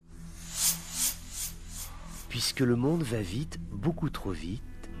Puisque le monde va vite, beaucoup trop vite,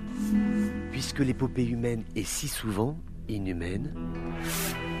 puisque l'épopée humaine est si souvent inhumaine,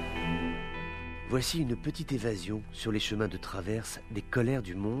 voici une petite évasion sur les chemins de traverse des colères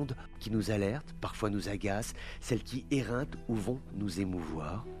du monde qui nous alertent, parfois nous agacent, celles qui éreintent ou vont nous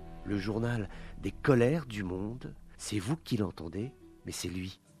émouvoir. Le journal des colères du monde, c'est vous qui l'entendez, mais c'est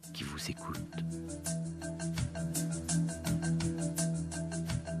lui qui vous écoute.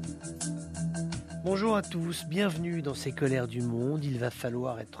 Bonjour à tous, bienvenue dans ces colères du monde. Il va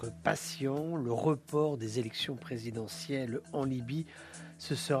falloir être patient. Le report des élections présidentielles en Libye,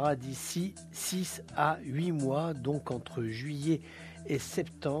 ce sera d'ici 6 à 8 mois, donc entre juillet et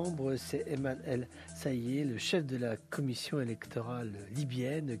septembre. C'est Ayman El-Sayed, le chef de la commission électorale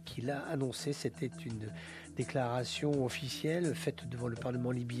libyenne, qui l'a annoncé. C'était une déclaration officielle faite devant le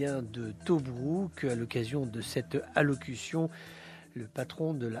Parlement libyen de Tobrouk. À l'occasion de cette allocution, le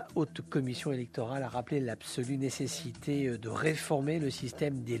patron de la haute commission électorale a rappelé l'absolue nécessité de réformer le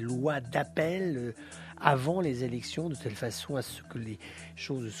système des lois d'appel avant les élections, de telle façon à ce que les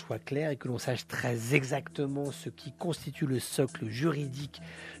choses soient claires et que l'on sache très exactement ce qui constitue le socle juridique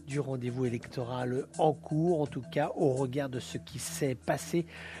du rendez-vous électoral en cours, en tout cas au regard de ce qui s'est passé,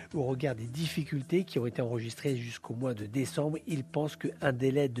 au regard des difficultés qui ont été enregistrées jusqu'au mois de décembre. Il pense qu'un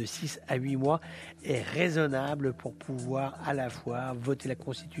délai de 6 à 8 mois est raisonnable pour pouvoir à la fois voter la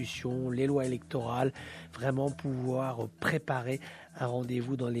Constitution, les lois électorales, vraiment pouvoir préparer un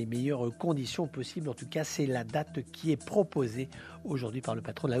rendez-vous dans les meilleures conditions possibles. En tout cas, c'est la date qui est proposée aujourd'hui par le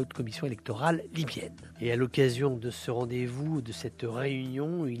patron de la haute commission électorale libyenne. Et à l'occasion de ce rendez-vous, de cette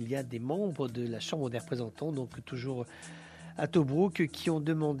réunion, il y a des membres de la Chambre des représentants, donc toujours à Tobrouk, qui ont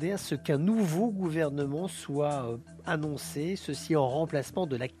demandé à ce qu'un nouveau gouvernement soit annoncé, ceci en remplacement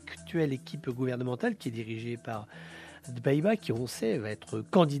de l'actuelle équipe gouvernementale qui est dirigée par Dbeibah, qui on sait va être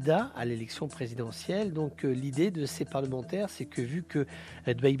candidat à l'élection présidentielle. Donc l'idée de ces parlementaires, c'est que vu que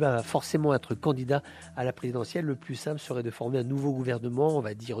Dbeibah va forcément être candidat à la présidentielle, le plus simple serait de former un nouveau gouvernement, on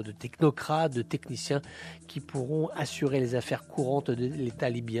va dire de technocrates, de techniciens qui pourront assurer les affaires courantes de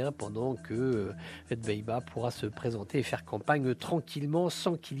l'État libyen pendant que Dbeibah pourra se présenter et faire campagne tranquillement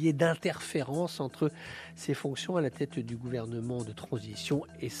sans qu'il y ait d'interférence entre ses fonctions à la tête du gouvernement de transition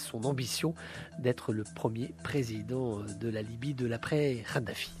et son ambition d'être le premier président de la Libye de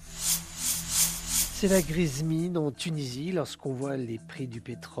l'après-Kadhafi. C'est la grise mine en Tunisie lorsqu'on voit les prix du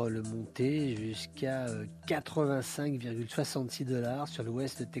pétrole monter jusqu'à 85,66 $ sur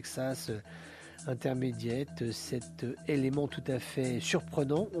l'ouest de Texas intermédiaire. Cet élément tout à fait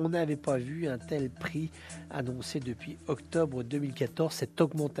surprenant. On n'avait pas vu un tel prix annoncé depuis octobre 2014. Cette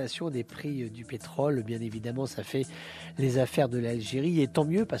augmentation des prix du pétrole, bien évidemment, ça fait les affaires de l'Algérie, et tant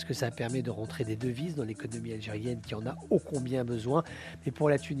mieux parce que ça permet de rentrer des devises dans l'économie algérienne qui en a ô combien besoin. Mais pour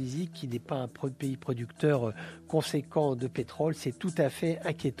la Tunisie, qui n'est pas un pays producteur conséquent de pétrole, c'est tout à fait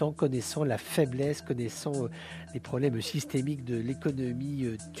inquiétant, connaissant la faiblesse, connaissant les problèmes systémiques de l'économie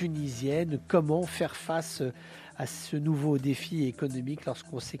tunisienne. Comment faire face à ce nouveau défi économique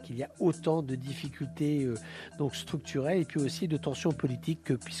lorsqu'on sait qu'il y a autant de difficultés donc structurelles et puis aussi de tensions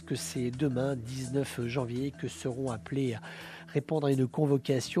politiques, puisque c'est demain 19 janvier que seront appelés à répondre à une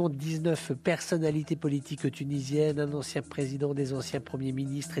convocation 19 personnalités politiques tunisiennes, un ancien président, des anciens premiers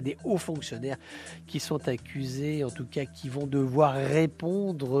ministres et des hauts fonctionnaires qui sont accusés, en tout cas qui vont devoir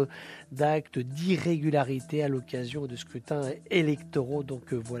répondre d'actes d'irrégularité à l'occasion de scrutins électoraux.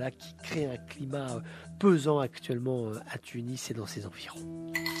 Donc voilà, qui crée un climat pesant actuellement à Tunis et dans ses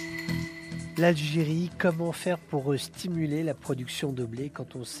environs. L'Algérie, comment faire pour stimuler la production de blé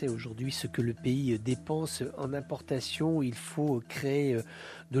quand on sait aujourd'hui ce que le pays dépense en importation? Il faut créer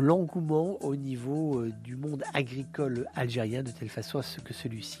de l'engouement au niveau du monde agricole algérien de telle façon à ce que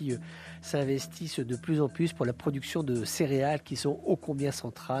celui-ci s'investisse de plus en plus pour la production de céréales qui sont ô combien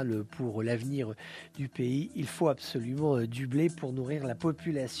centrales pour l'avenir du pays. Il faut absolument du blé pour nourrir la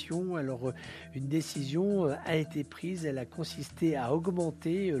population. Alors une décision a été prise, elle a consisté à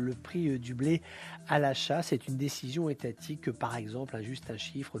augmenter le prix du blé à l'achat. C'est une décision étatique. Par exemple, juste un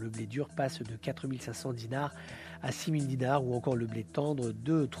chiffre, le blé dur passe de 4500 dinars à 6000 dinars, ou encore le blé tendre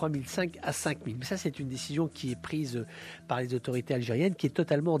de 3005 à 5000. Mais ça, c'est une décision qui est prise par les autorités algériennes, qui est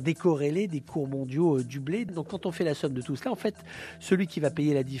totalement décorrélée des cours mondiaux du blé. Donc quand on fait la somme de tout cela, en fait, celui qui va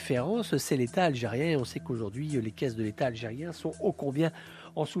payer la différence, c'est l'État algérien. Et on sait qu'aujourd'hui, les caisses de l'État algérien sont ô combien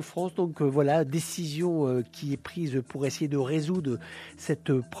en souffrance. Donc voilà, décision qui est prise pour essayer de résoudre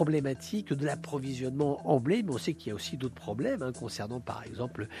cette problématique de l'approvisionnement en blé. Mais on sait qu'il y a aussi d'autres problèmes concernant par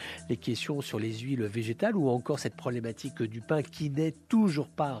exemple les questions sur les huiles végétales ou encore cette problématique du pain qui n'est toujours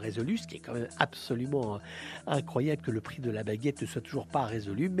pas résolue, ce qui est quand même absolument incroyable que le prix de la baguette ne soit toujours pas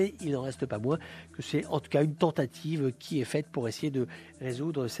résolu, mais il n'en reste pas moins que c'est en tout cas une tentative qui est faite pour essayer de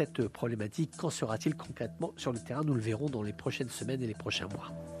résoudre cette problématique. Qu'en sera-t-il concrètement sur le terrain? Nous le verrons dans les prochaines semaines et les prochains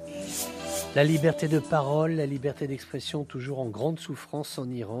mois. La liberté de parole, la liberté d'expression toujours en grande souffrance en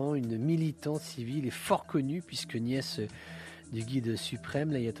Iran. Une militante civile est fort connue puisque nièce du guide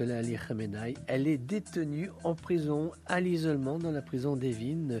suprême, l'ayatollah Ali Khamenei. Elle est détenue en prison, à l'isolement, dans la prison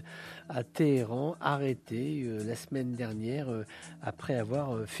d'Evin, à Téhéran, arrêtée la semaine dernière après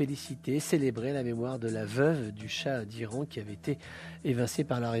avoir célébré la mémoire de la veuve du Shah d'Iran qui avait été évincée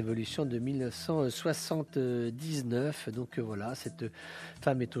par la révolution de 1979. Donc voilà, cette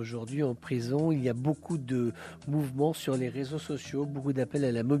femme est aujourd'hui en prison. Il y a beaucoup de mouvements sur les réseaux sociaux, beaucoup d'appels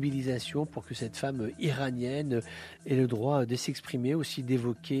à la mobilisation pour que cette femme iranienne ait le droit de s'exprimer, aussi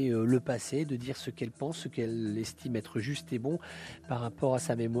d'évoquer le passé, de dire ce qu'elle pense, ce qu'elle estime être juste et bon par rapport à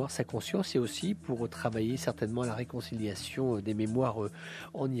sa mémoire, sa conscience, et aussi pour travailler certainement à la réconciliation des mémoires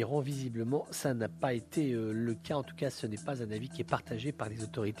en Iran. Visiblement, ça n'a pas été le cas. En tout cas, ce n'est pas un avis qui est partagé par les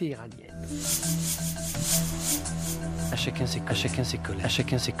autorités iraniennes. À chacun ses colères. À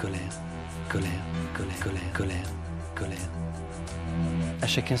chacun ses colères. Colère, colère, colère, colère, colère. À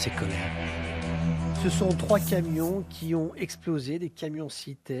chacun ses colères. Ce sont 3 camions qui ont explosé, des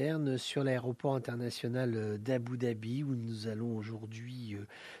camions-citernes sur l'aéroport international d'Abu Dhabi où nous allons aujourd'hui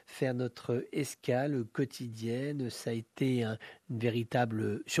faire notre escale quotidienne. Ça a été une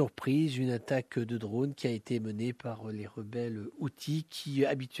véritable surprise, une attaque de drone qui a été menée par les rebelles Houthis qui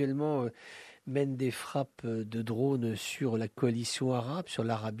habituellement mènent des frappes de drones sur la coalition arabe, sur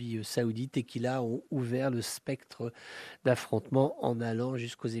l'Arabie saoudite, et qui là ont ouvert le spectre d'affrontements en allant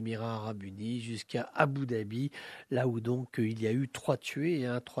jusqu'aux Émirats arabes unis, jusqu'à Abu Dhabi, là où donc il y a eu 3 tués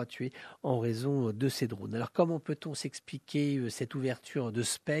en raison de ces drones. Alors comment peut-on s'expliquer cette ouverture de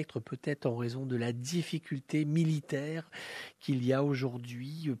spectre? Peut-être en raison de la difficulté militaire qu'il y a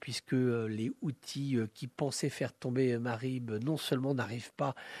aujourd'hui, puisque les Houthis qui pensaient faire tomber Marib non seulement n'arrivent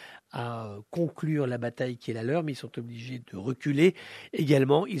pas à conclure la bataille qui est la leur, mais ils sont obligés de reculer.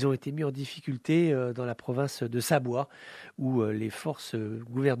 Également, ils ont été mis en difficulté dans la province de Savoie, où les forces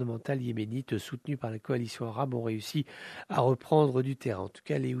gouvernementales yéménites soutenues par la coalition arabe ont réussi à reprendre du terrain. En tout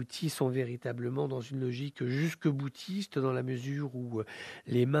cas, les Houthis sont véritablement dans une logique jusque-boutiste, dans la mesure où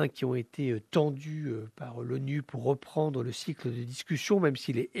les mains qui ont été tendues par l'ONU pour reprendre le cycle de discussion, même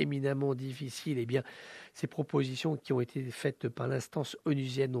s'il est éminemment difficile, eh bien, ces propositions qui ont été faites par l'instance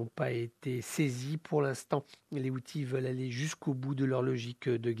onusienne n'ont pas été saisies. Pour l'instant, les Houthis veulent aller jusqu'au bout de leur logique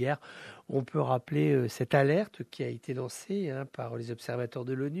de guerre. On peut rappeler cette alerte qui a été lancée par les observateurs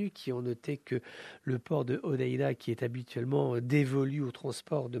de l'ONU qui ont noté que le port de Hodeïda, qui est habituellement dévolu au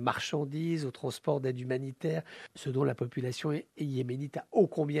transport de marchandises, au transport d'aide humanitaire, ce dont la population yéménite a ô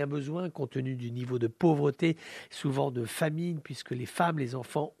combien besoin compte tenu du niveau de pauvreté, souvent de famine, puisque les femmes, les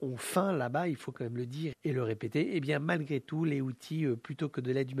enfants ont faim là-bas, il faut quand même le dire et le répéter. Eh bien, malgré tout, les Houthis, plutôt que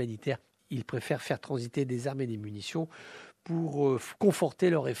de l'aide humanitaire, ils préfèrent faire transiter des armes et des munitions pour conforter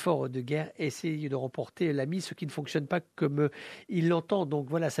leur effort de guerre et essayer de remporter la mise, ce qui ne fonctionne pas comme ils l'entendent. Donc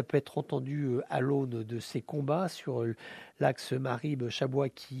voilà, ça peut être entendu à l'aune de ces combats sur l'axe Marib-Chabois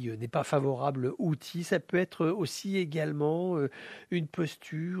qui n'est pas favorable aux Houthis. Ça peut être aussi également une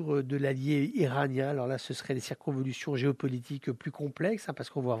posture de l'allié iranien. Alors là, ce seraient des circonvolutions géopolitiques plus complexes, parce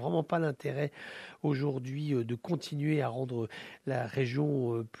qu'on voit vraiment pas l'intérêt aujourd'hui de continuer à rendre la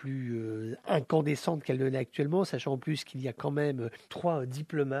région plus incandescente qu'elle ne l'est actuellement, sachant en plus qu'il y a quand même 3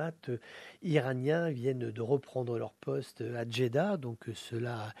 diplomates iraniens viennent de reprendre leur poste à Jeddah, donc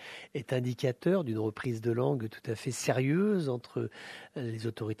cela est indicateur d'une reprise de langue tout à fait sérieuse entre les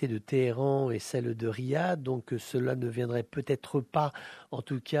autorités de Téhéran et celles de Riyad. Donc cela ne viendrait peut-être pas, en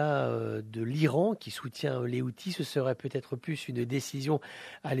tout cas, de l'Iran qui soutient les Houthis. Ce serait peut-être plus une décision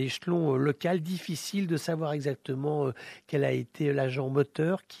à l'échelon local. Difficile de savoir exactement quel a été l'agent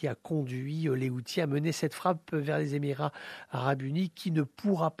moteur qui a conduit les Houthis à mener cette frappe vers les Émirats arabes unis, qui ne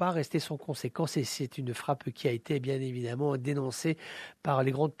pourra pas rester sans conséquence. Et c'est une frappe qui a été bien évidemment dénoncée par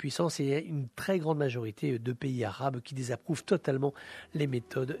les grandes puissances et une très grande majorité de pays arabes qui désapprouvent totalement les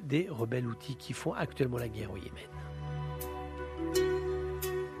méthodes des rebelles Houthis qui font actuellement la guerre au Yémen.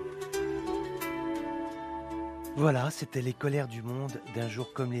 Voilà, c'était les colères du monde d'un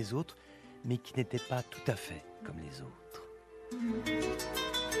jour comme les autres, mais qui n'étaient pas tout à fait comme les autres.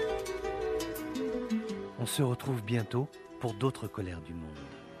 On se retrouve bientôt pour d'autres colères du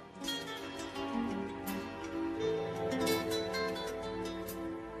monde.